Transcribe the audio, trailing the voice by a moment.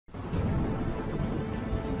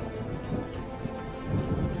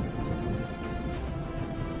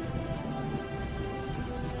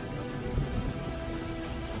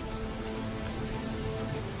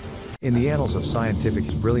In the annals of scientific,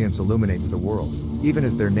 his brilliance illuminates the world, even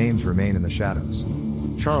as their names remain in the shadows.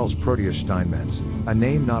 Charles Proteus Steinmetz, a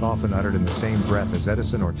name not often uttered in the same breath as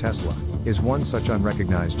Edison or Tesla, is one such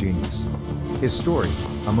unrecognized genius. His story,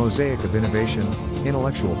 a mosaic of innovation,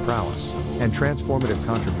 intellectual prowess, and transformative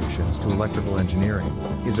contributions to electrical engineering,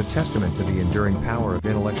 is a testament to the enduring power of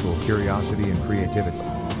intellectual curiosity and creativity.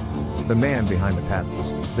 The man behind the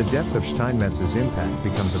patents. The depth of Steinmetz's impact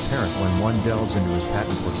becomes apparent when one delves into his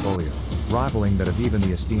patent portfolio, rivaling that of even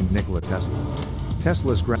the esteemed Nikola Tesla.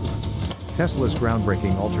 Tesla's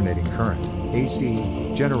groundbreaking alternating current,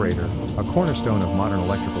 AC, generator, a cornerstone of modern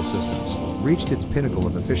electrical systems, reached its pinnacle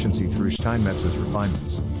of efficiency through Steinmetz's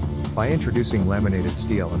refinements. By introducing laminated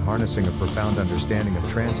steel and harnessing a profound understanding of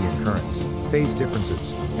transient currents, phase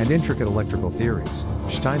differences, and intricate electrical theories,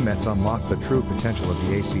 Steinmetz unlocked the true potential of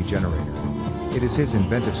the AC generator. It is his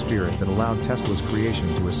inventive spirit that allowed Tesla's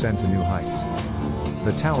creation to ascend to new heights.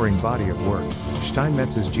 The towering body of work.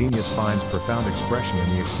 Steinmetz's genius finds profound expression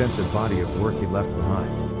in the extensive body of work he left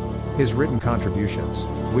behind. His written contributions,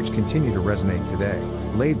 which continue to resonate today,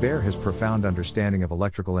 lay bare his profound understanding of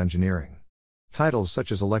electrical engineering. Titles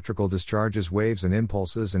such as Electrical Discharges, Waves and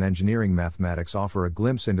Impulses and Engineering Mathematics offer a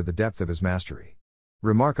glimpse into the depth of his mastery.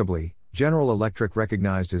 Remarkably, General Electric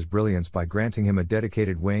recognized his brilliance by granting him a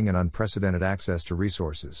dedicated wing and unprecedented access to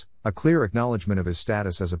resources, a clear acknowledgement of his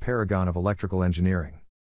status as a paragon of electrical engineering.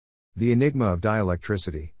 The enigma of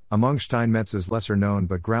dielectricity. Among Steinmetz's lesser-known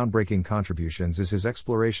but groundbreaking contributions is his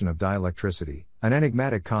exploration of dielectricity, an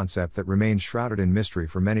enigmatic concept that remains shrouded in mystery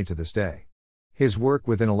for many to this day. His work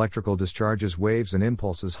within Electrical Discharges, Waves and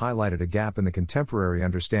Impulses highlighted a gap in the contemporary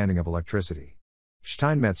understanding of electricity.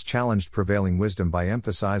 Steinmetz challenged prevailing wisdom by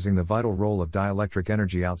emphasizing the vital role of dielectric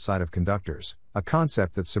energy outside of conductors, a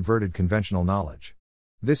concept that subverted conventional knowledge.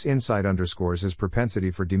 This insight underscores his propensity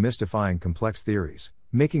for demystifying complex theories,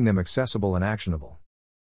 making them accessible and actionable.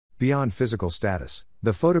 Beyond physical status,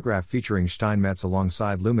 the photograph featuring Steinmetz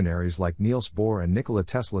alongside luminaries like Niels Bohr and Nikola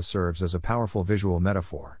Tesla serves as a powerful visual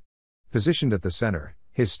metaphor. Positioned at the center,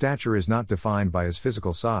 his stature is not defined by his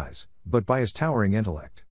physical size, but by his towering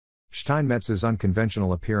intellect. Steinmetz's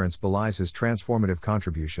unconventional appearance belies his transformative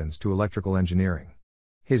contributions to electrical engineering.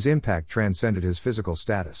 His impact transcended his physical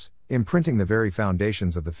status, imprinting the very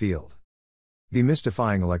foundations of the field.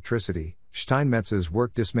 Demystifying electricity. Steinmetz's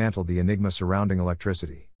work dismantled the enigma surrounding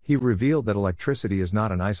electricity. He revealed that electricity is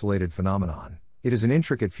not an isolated phenomenon, it is an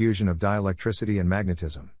intricate fusion of dielectricity and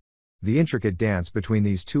magnetism. The intricate dance between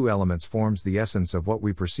these two elements forms the essence of what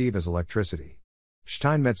we perceive as electricity.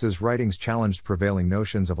 Steinmetz's writings challenged prevailing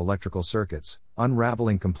notions of electrical circuits,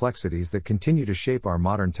 unraveling complexities that continue to shape our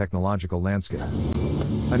modern technological landscape.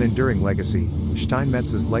 An enduring legacy.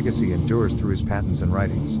 Steinmetz's legacy endures through his patents and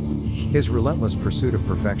writings. His relentless pursuit of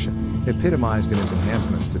perfection, epitomized in his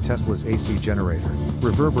enhancements to Tesla's AC generator,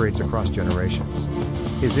 reverberates across generations.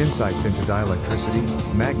 His insights into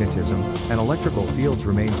dielectricity, magnetism, and electrical fields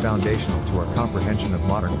remain foundational to our comprehension of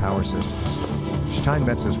modern power systems.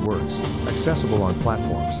 Steinmetz's works, accessible on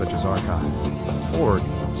platforms such as archive.org,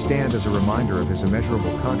 stand as a reminder of his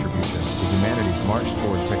immeasurable contributions to humanity's march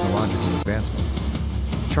toward technological advancement.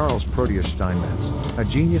 Charles Proteus Steinmetz, a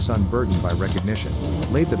genius unburdened by recognition,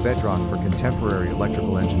 laid the bedrock for contemporary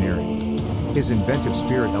electrical engineering. His inventive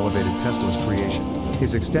spirit elevated Tesla's creation.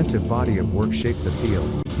 His extensive body of work shaped the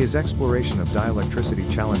field, his exploration of dielectricity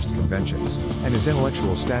challenged conventions, and his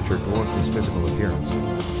intellectual stature dwarfed his physical appearance.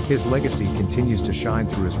 His legacy continues to shine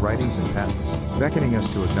through his writings and patents, beckoning us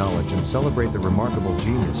to acknowledge and celebrate the remarkable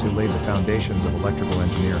genius who laid the foundations of electrical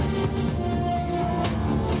engineering.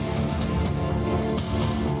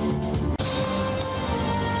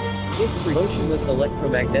 Motionless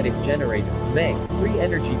electromagnetic generator, MEG, free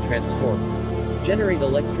energy transformer. Generate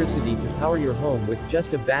electricity to power your home with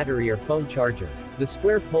just a battery or phone charger. The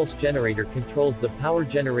square pulse generator controls the power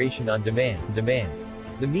generation on demand.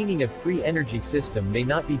 The meaning of free energy system may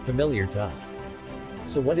not be familiar to us.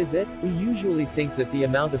 So what is it? We usually think that the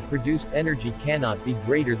amount of produced energy cannot be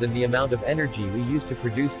greater than the amount of energy we use to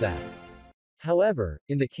produce that. However,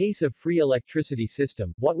 in the case of free electricity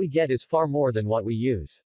system, what we get is far more than what we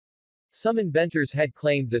use. Some inventors had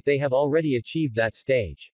claimed that they have already achieved that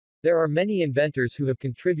stage. There are many inventors who have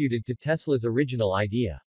contributed to Tesla's original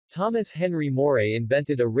idea. Thomas Henry Moray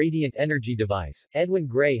invented a radiant energy device, Edwin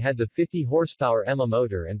Gray had the 50-horsepower EMA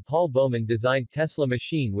motor, and Paul Bowman designed Tesla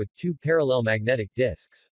machine with 2 parallel magnetic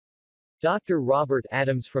discs. Dr. Robert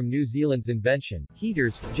Adams from New Zealand's invention,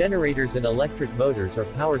 heaters, generators and electric motors are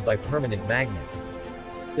powered by permanent magnets.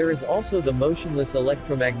 There is also the motionless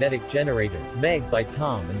electromagnetic generator, MEG by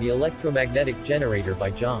Tom, and the electromagnetic generator by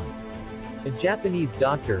John. A Japanese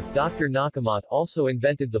doctor, Dr. Nakamoto, also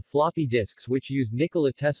invented the floppy disks which used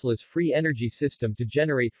Nikola Tesla's free energy system to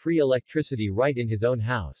generate free electricity right in his own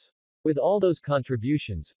house. With all those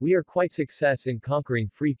contributions, we are quite success in conquering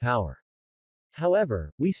free power.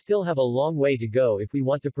 However, we still have a long way to go if we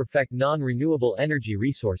want to perfect non-renewable energy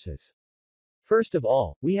resources. First of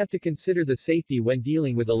all, we have to consider the safety when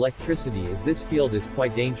dealing with electricity, as this field is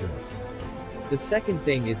quite dangerous. The second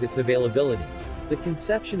thing is its availability. The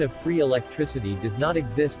conception of free electricity does not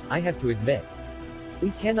exist, I have to admit.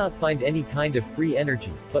 We cannot find any kind of free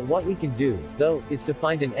energy, but what we can do, though, is to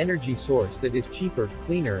find an energy source that is cheaper,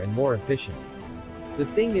 cleaner and more efficient. The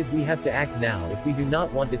thing is we have to act now if we do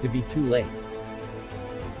not want it to be too late.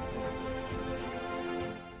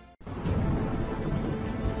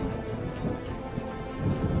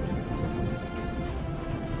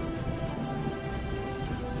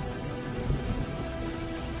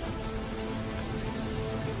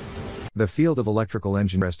 The field of electrical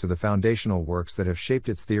engineering to the foundational works that have shaped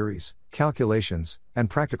its theories, calculations,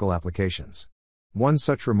 and practical applications. One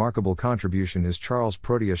such remarkable contribution is Charles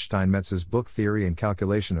Proteus Steinmetz's book Theory and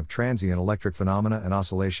Calculation of Transient Electric Phenomena and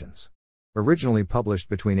Oscillations. Originally published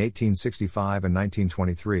between 1865 and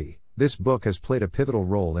 1923, this book has played a pivotal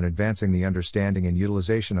role in advancing the understanding and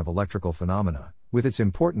utilization of electrical phenomena, with its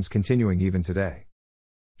importance continuing even today.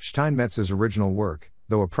 Steinmetz's original work,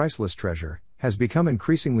 though a priceless treasure, has become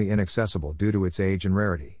increasingly inaccessible due to its age and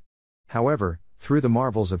rarity. However, through the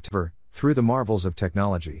marvels of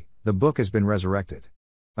technology, the book has been resurrected.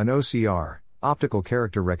 An OCR, optical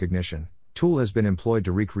character recognition, tool has been employed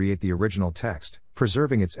to recreate the original text,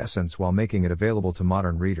 preserving its essence while making it available to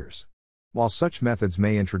modern readers. While such methods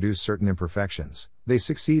may introduce certain imperfections, they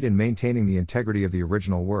succeed in maintaining the integrity of the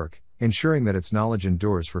original work, ensuring that its knowledge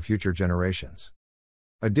endures for future generations.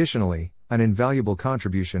 Additionally, an invaluable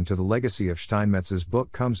contribution to the legacy of Steinmetz's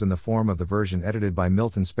book comes in the form of the version edited by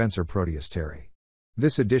Milton Spencer Proteus Terry.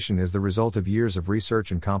 This edition is the result of years of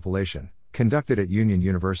research and compilation, conducted at Union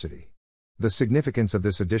University. The significance of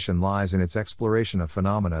this edition lies in its exploration of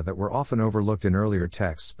phenomena that were often overlooked in earlier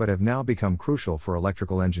texts but have now become crucial for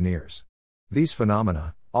electrical engineers. These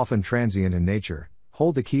phenomena, often transient in nature,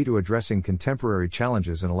 hold the key to addressing contemporary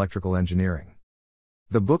challenges in electrical engineering.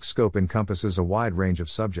 The book's scope encompasses a wide range of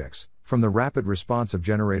subjects, from the rapid response of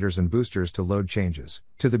generators and boosters to load changes,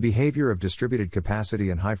 to the behavior of distributed capacity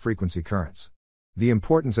and high-frequency currents. The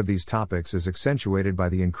importance of these topics is accentuated by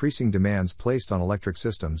the increasing demands placed on electric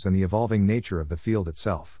systems and the evolving nature of the field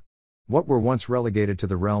itself. What were once relegated to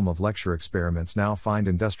the realm of lecture experiments now find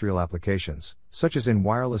industrial applications, such as in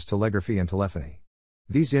wireless telegraphy and telephony.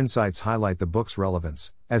 These insights highlight the book's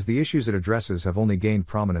relevance, as the issues it addresses have only gained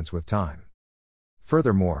prominence with time.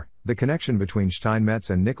 Furthermore, the connection between Steinmetz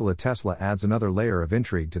and Nikola Tesla adds another layer of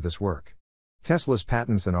intrigue to this work. Tesla's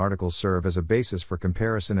patents and articles serve as a basis for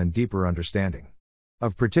comparison and deeper understanding.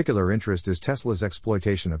 Of particular interest is Tesla's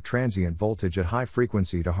exploitation of transient voltage at high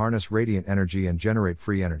frequency to harness radiant energy and generate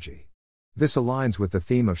free energy. This aligns with the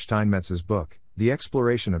theme of Steinmetz's book, the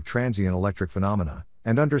exploration of transient electric phenomena,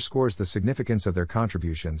 and underscores the significance of their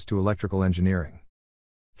contributions to electrical engineering.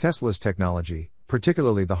 Tesla's technology,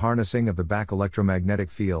 particularly the harnessing of the back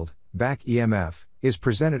electromagnetic field, back EMF, is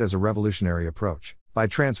presented as a revolutionary approach. By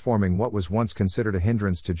transforming what was once considered a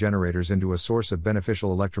hindrance to generators into a source of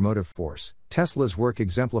beneficial electromotive force, Tesla's work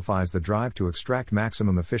exemplifies the drive to extract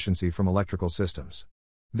maximum efficiency from electrical systems.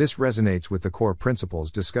 This resonates with the core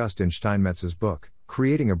principles discussed in Steinmetz's book,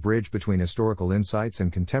 creating a bridge between historical insights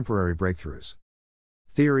and contemporary breakthroughs.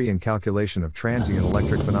 Theory and Calculation of Transient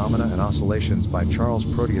Electric Phenomena and Oscillations by Charles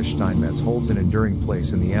Proteus Steinmetz holds an enduring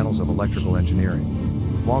place in the annals of electrical engineering.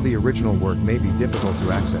 While the original work may be difficult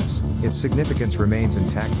to access, its significance remains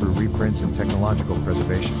intact through reprints and technological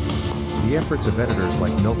preservation. The efforts of editors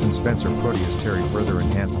like Milton Spencer Proteus Terry further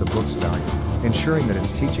enhance the book's value, ensuring that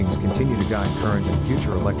its teachings continue to guide current and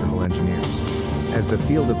future electrical engineers. As the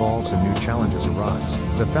field evolves and new challenges arise,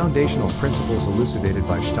 the foundational principles elucidated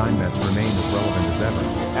by Steinmetz remain as relevant as ever,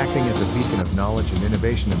 acting as a beacon of knowledge and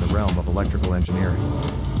innovation in the realm of electrical engineering.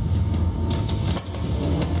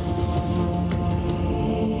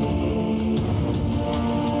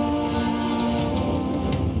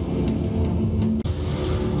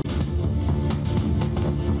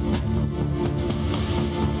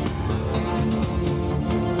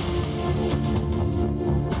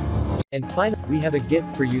 And finally, we have a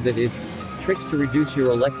gift for you that is tricks to reduce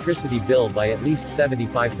your electricity bill by at least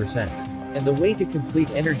 75%. And the way to complete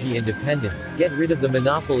energy independence, get rid of the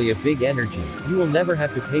monopoly of big energy, you will never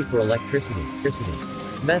have to pay for electricity.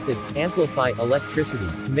 Method, amplify electricity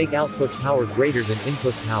to make output power greater than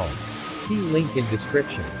input power. See link in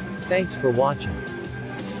description. Thanks for watching.